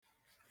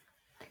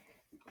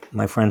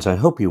My friends, I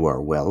hope you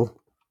are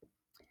well.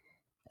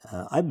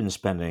 I've been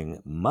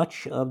spending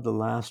much of the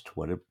last,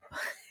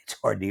 it's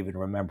hard to even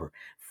remember,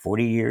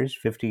 40 years,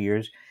 50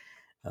 years,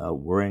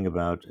 worrying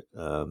about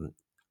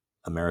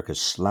America's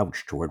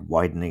slouch toward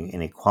widening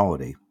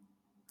inequality.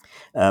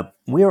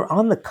 We are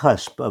on the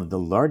cusp of the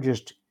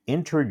largest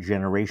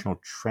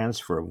intergenerational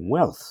transfer of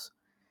wealth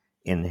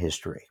in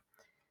history.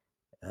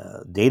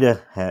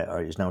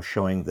 Is now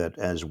showing that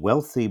as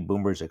wealthy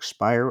boomers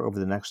expire over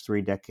the next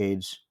 3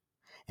 decades,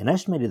 an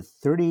estimated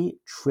 $30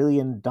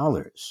 trillion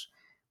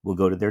will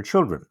go to their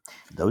children.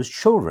 Those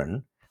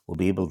children will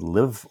be able to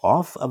live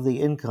off of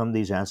the income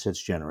these assets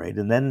generate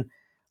and then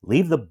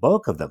leave the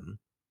bulk of them,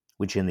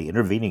 which in the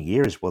intervening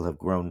years will have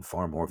grown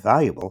far more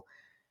valuable,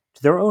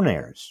 to their own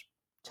heirs,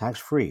 tax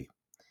free.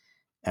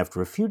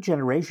 After a few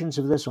generations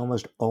of this,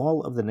 almost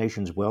all of the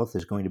nation's wealth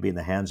is going to be in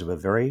the hands of a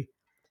very,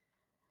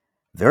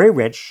 very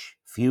rich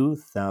few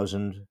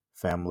thousand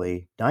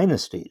family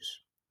dynasties.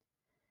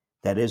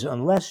 That is,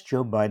 unless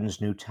Joe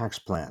Biden's new tax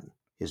plan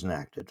is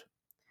enacted,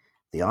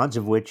 the odds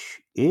of which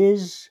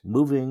is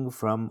moving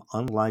from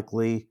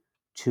unlikely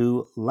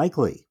to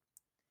likely.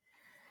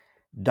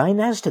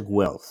 Dynastic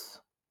wealth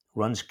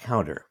runs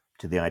counter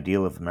to the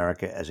ideal of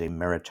America as a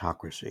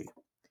meritocracy.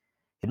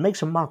 It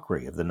makes a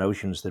mockery of the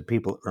notions that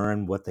people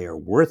earn what they are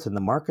worth in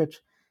the market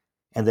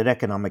and that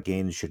economic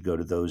gains should go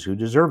to those who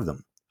deserve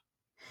them.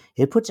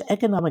 It puts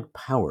economic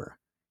power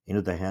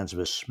into the hands of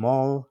a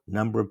small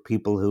number of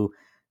people who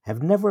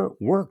have never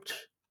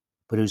worked,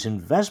 but whose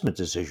investment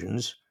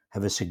decisions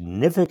have a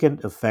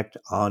significant effect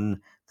on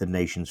the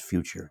nation's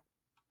future.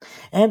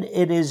 And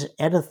it is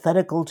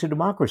antithetical to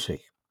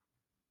democracy.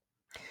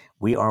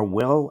 We are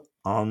well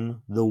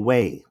on the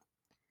way.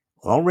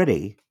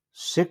 Already,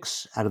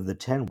 6 out of the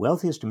 10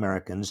 wealthiest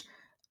Americans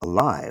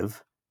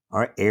alive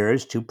are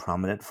heirs to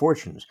prominent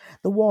fortunes.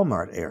 The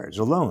Walmart heirs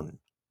alone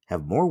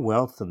have more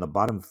wealth than the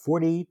bottom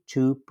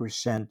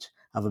 42%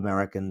 of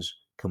Americans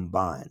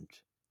combined.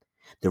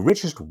 The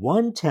richest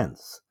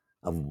 1/10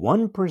 of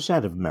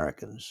 1% of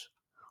Americans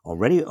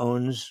already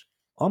owns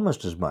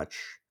almost as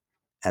much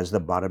as the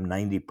bottom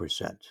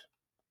 90%.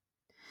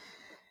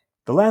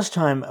 The last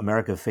time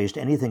America faced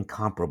anything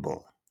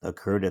comparable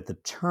occurred at the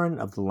turn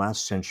of the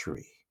last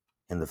century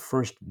in the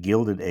first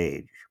Gilded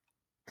Age.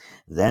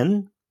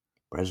 Then,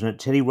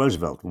 President Teddy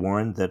Roosevelt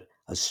warned that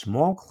a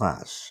small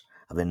class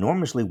of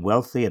enormously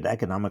wealthy and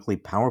economically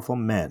powerful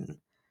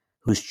men,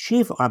 whose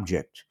chief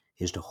object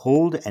is to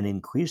hold and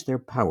increase their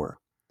power,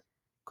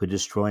 could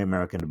destroy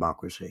American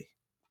democracy.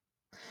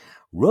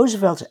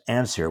 Roosevelt's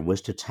answer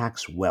was to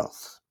tax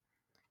wealth.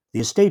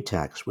 The estate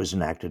tax was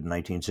enacted in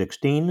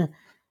 1916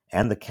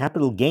 and the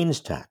capital gains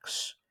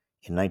tax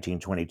in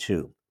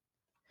 1922.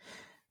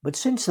 But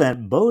since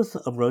then, both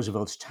of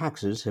Roosevelt's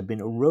taxes have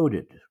been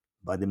eroded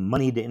by the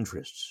moneyed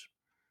interests.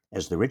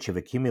 As the rich have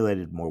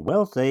accumulated more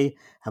wealth, they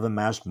have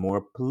amassed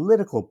more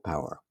political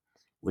power,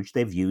 which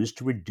they've used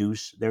to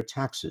reduce their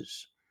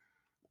taxes.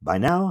 By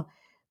now,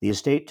 the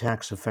estate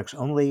tax affects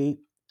only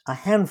a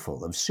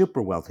handful of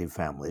super wealthy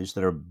families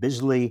that are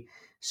busily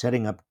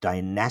setting up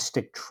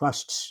dynastic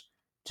trusts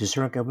to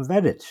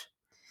circumvent it.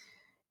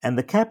 And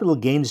the capital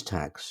gains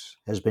tax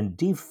has been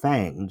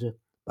defanged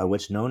by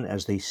what's known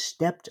as the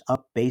stepped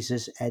up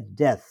basis at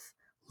death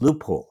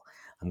loophole.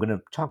 I'm going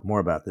to talk more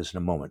about this in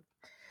a moment.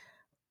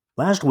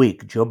 Last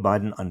week, Joe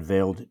Biden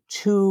unveiled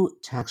 2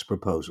 tax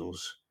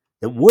proposals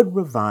that would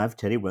revive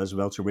Teddy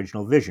Roosevelt's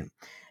original vision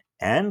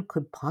and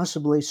could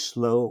possibly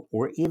slow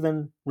or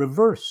even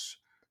reverse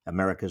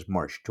America's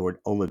march toward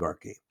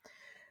oligarchy.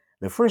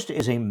 The first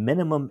is a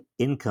minimum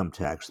income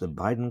tax that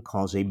Biden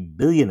calls a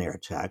billionaire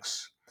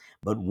tax,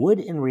 but would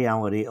in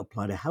reality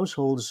apply to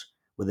households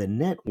with a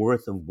net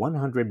worth of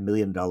 $100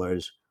 million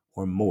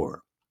or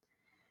more.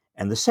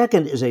 And the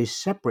second is a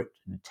separate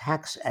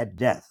tax at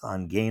death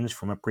on gains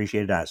from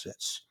appreciated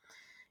assets,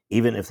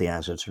 even if the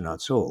assets are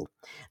not sold.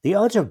 The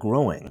odds are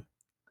growing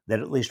that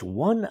at least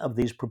one of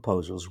these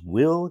proposals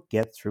will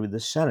get through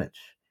the Senate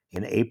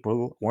in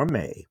April or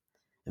May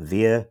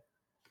via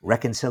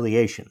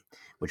reconciliation,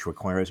 which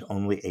requires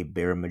only a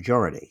bare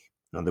majority.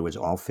 In other words,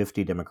 all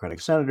 50 Democratic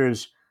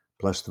senators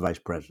plus the vice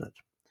president.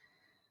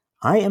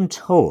 I am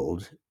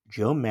told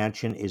Joe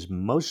Manchin is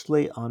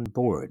mostly on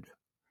board,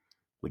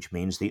 which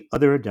means the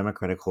other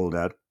Democratic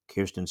holdout,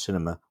 Kyrsten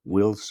Sinema,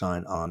 will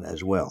sign on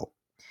as well.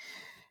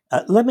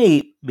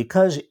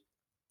 Because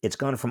it's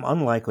gone from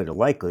unlikely to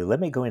likely, let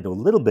me go into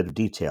a little bit of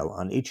detail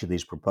on each of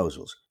these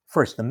proposals.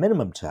 First, the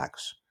minimum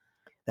tax.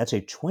 That's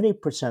a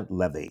 20%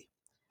 levy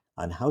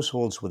on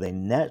households with a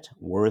net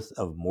worth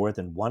of more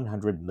than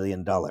 $100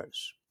 million.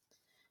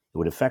 It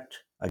would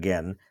affect,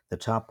 again, the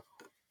top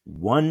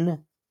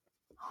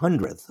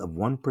 1/100th of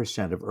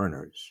 1% of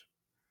earners.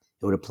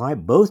 It would apply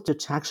both to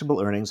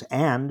taxable earnings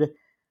and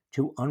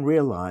to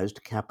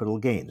unrealized capital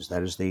gains,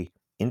 that is, the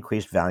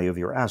increased value of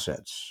your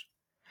assets.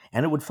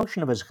 And it would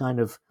function as kind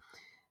of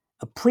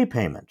a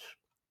prepayment,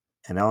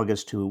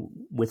 analogous to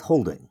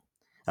withholding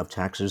of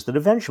taxes that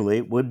eventually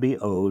would be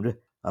owed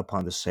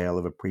upon the sale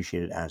of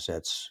appreciated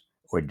assets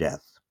or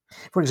death.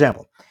 For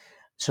example,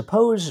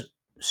 suppose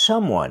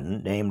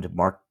Someone named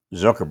Mark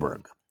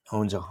Zuckerberg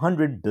owns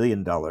 $100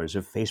 billion of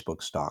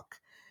Facebook stock,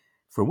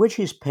 for which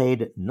he's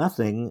paid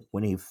nothing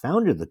when he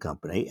founded the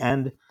company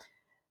and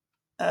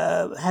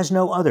has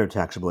no other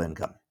taxable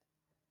income.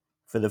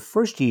 For the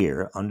first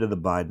year under the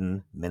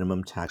Biden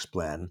minimum tax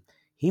plan,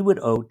 he would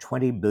owe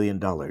 $20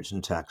 billion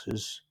in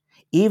taxes,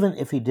 even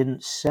if he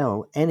didn't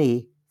sell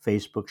any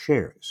Facebook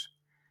shares.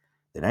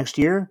 The next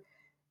year,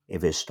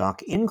 if his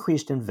stock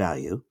increased in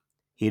value,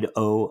 he'd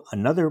owe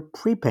another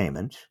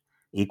prepayment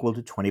equal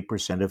to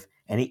 20% of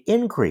any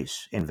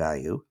increase in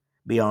value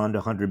beyond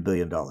 $100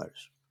 billion.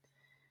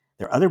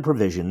 There are other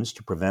provisions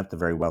to prevent the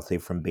very wealthy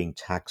from being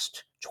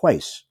taxed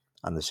twice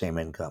on the same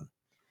income.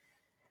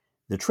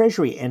 The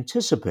Treasury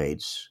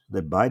anticipates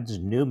that Biden's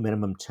new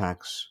minimum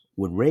tax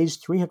would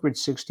raise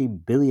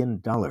 $360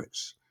 billion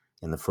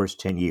in the first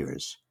 10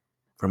 years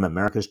from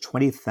America's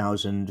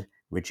 20,000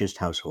 richest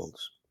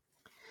households.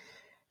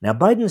 Now,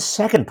 Biden's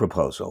second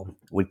proposal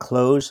would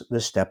close the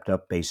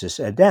stepped-up basis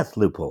at death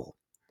loophole.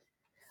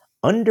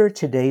 Under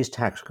today's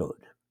tax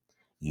code,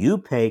 you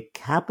pay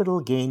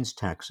capital gains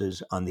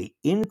taxes on the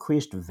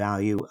increased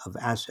value of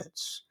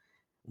assets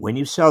when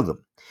you sell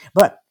them.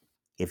 But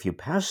if you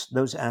pass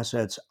those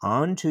assets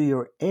on to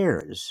your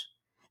heirs,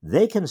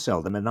 they can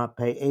sell them and not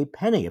pay a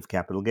penny of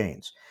capital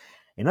gains.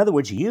 In other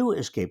words, you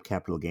escape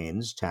capital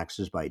gains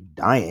taxes by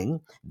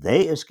dying,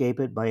 they escape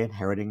it by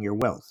inheriting your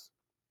wealth.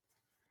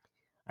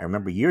 I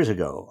remember years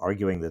ago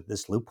arguing that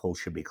this loophole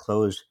should be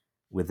closed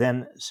with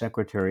then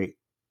Secretary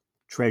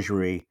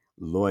Treasury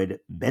Lloyd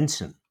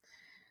Bentsen,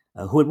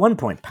 who at one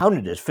point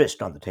pounded his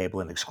fist on the table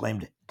and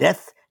exclaimed,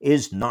 "Death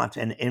is not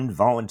an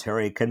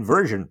involuntary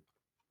conversion."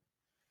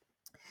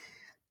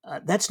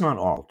 That's not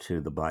all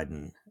to the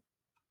Biden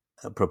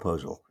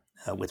proposal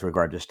with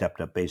regard to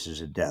stepped-up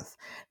basis of death.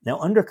 Now,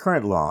 under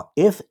current law,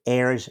 if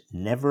heirs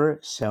never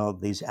sell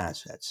these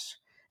assets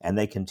and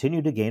they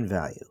continue to gain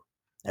value,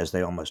 as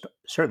they almost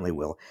certainly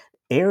will,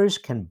 heirs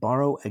can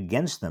borrow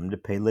against them to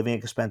pay living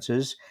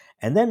expenses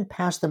and then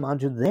pass them on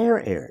to their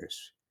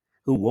heirs,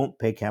 who won't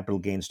pay capital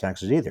gains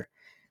taxes either.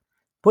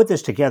 Put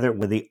this together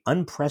with the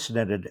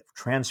unprecedented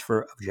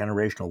transfer of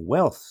generational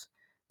wealth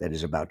that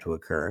is about to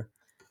occur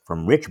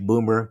from rich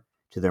boomer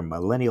to their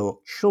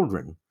millennial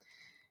children,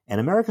 and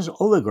America's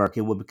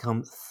oligarchy will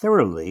become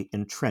thoroughly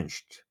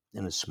entrenched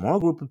in a small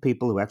group of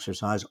people who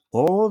exercise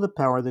all the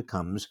power that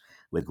comes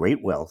with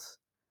great wealth,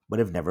 but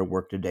have never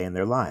worked a day in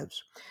their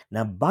lives.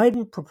 Now,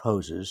 Biden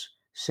proposes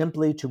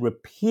simply to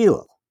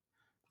repeal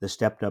the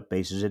stepped-up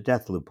basis of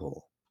death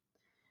loophole.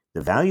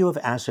 The value of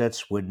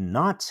assets would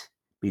not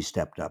be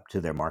stepped up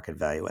to their market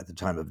value at the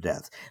time of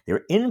death.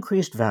 Their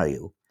increased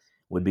value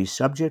would be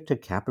subject to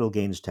capital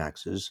gains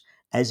taxes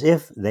as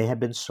if they had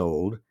been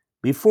sold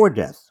before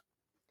death.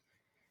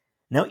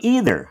 Now,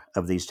 either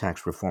of these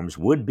tax reforms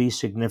would be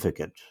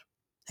significant,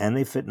 and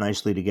they fit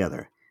nicely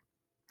together.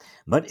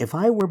 But if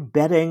I were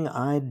betting,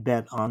 I'd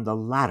bet on the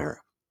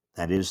latter,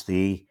 that is,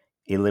 the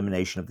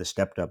elimination of the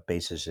stepped-up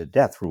basis of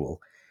death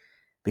rule,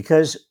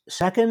 because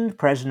second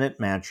President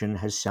Manchin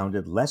has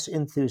sounded less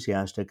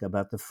enthusiastic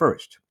about the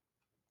first.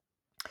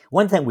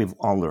 One thing we've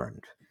all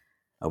learned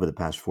over the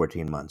past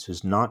 14 months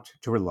is not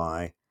to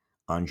rely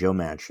on Joe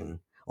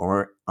Manchin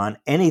or on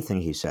anything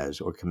he says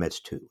or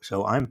commits to.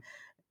 So I'm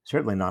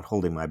certainly not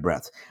holding my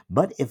breath.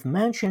 But if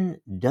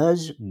Manchin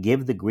does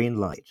give the green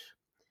light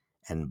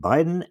and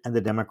Biden and the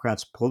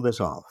Democrats pull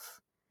this off,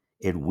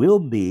 it will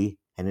be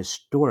an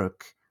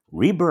historic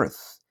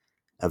rebirth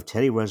of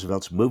Teddy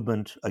Roosevelt's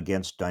movement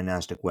against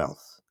dynastic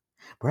wealth.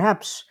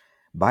 Perhaps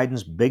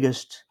Biden's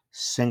biggest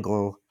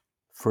single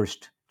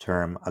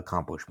first-term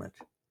accomplishment.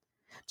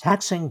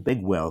 Taxing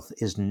big wealth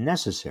is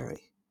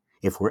necessary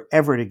if we're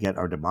ever to get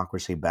our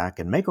democracy back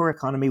and make our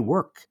economy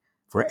work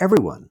for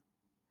everyone,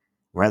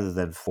 rather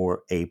than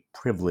for a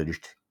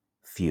privileged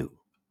few.